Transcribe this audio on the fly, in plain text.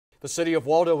The city of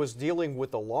Waldo is dealing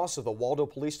with the loss of the Waldo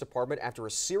Police Department after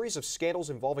a series of scandals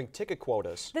involving ticket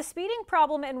quotas. The speeding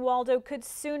problem in Waldo could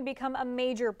soon become a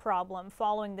major problem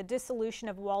following the dissolution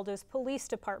of Waldo's police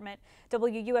department.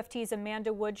 WUFT's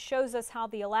Amanda Wood shows us how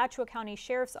the Alachua County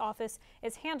Sheriff's Office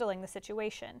is handling the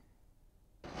situation.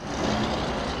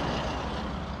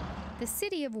 The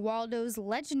city of Waldo's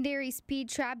legendary speed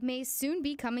trap may soon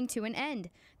be coming to an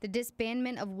end. The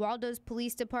disbandment of Waldo's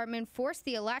police department forced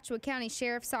the Alachua County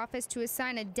Sheriff's Office to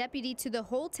assign a deputy to the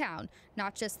whole town,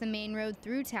 not just the main road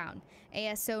through town.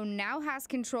 ASO now has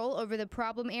control over the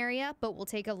problem area, but will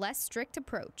take a less strict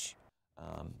approach.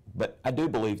 But I do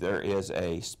believe there is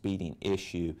a speeding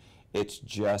issue. It's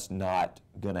just not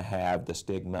going to have the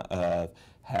stigma of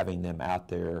having them out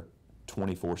there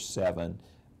 24/7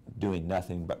 doing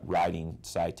nothing but writing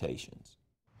citations.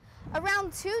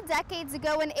 Around 2 decades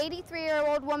ago, an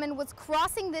 83-year-old woman was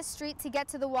crossing this street to get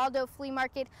to the Waldo flea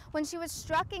market when she was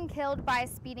struck and killed by a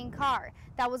speeding car.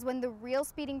 That was when the real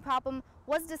speeding problem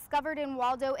was discovered in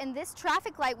Waldo, and this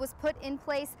traffic light was put in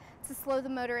place to slow the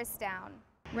motorists down.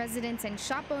 Residents and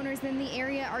shop owners in the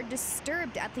area are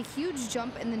disturbed at the huge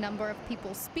jump in the number of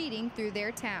people speeding through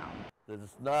their town.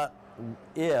 It's not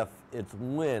if, it's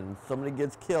when somebody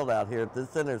gets killed out here at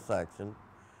this intersection,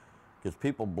 because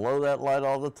people blow that light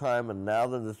all the time, and now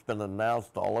that it's been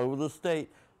announced all over the state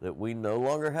that we no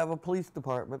longer have a police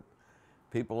department,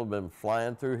 people have been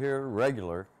flying through here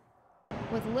regular.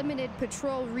 With limited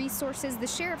patrol resources, the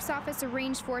Sheriff's Office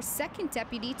arranged for a second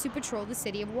deputy to patrol the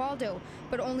city of Waldo,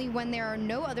 but only when there are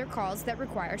no other calls that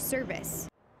require service.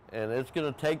 And it's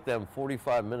going to take them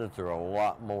 45 minutes or a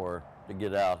lot more to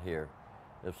get out here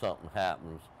if something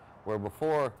happens, where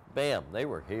before, bam, they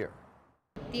were here.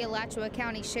 The Alachua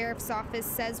County Sheriff's Office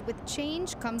says with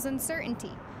change comes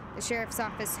uncertainty. The Sheriff's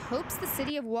Office hopes the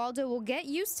city of Waldo will get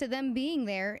used to them being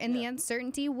there and the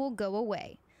uncertainty will go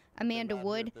away. Amanda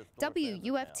Wood,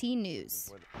 WUFT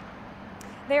News.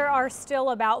 There are still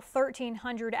about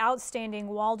 1,300 outstanding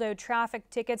Waldo traffic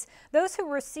tickets. Those who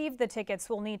received the tickets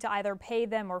will need to either pay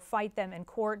them or fight them in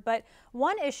court, but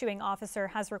one issuing officer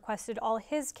has requested all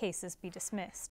his cases be dismissed.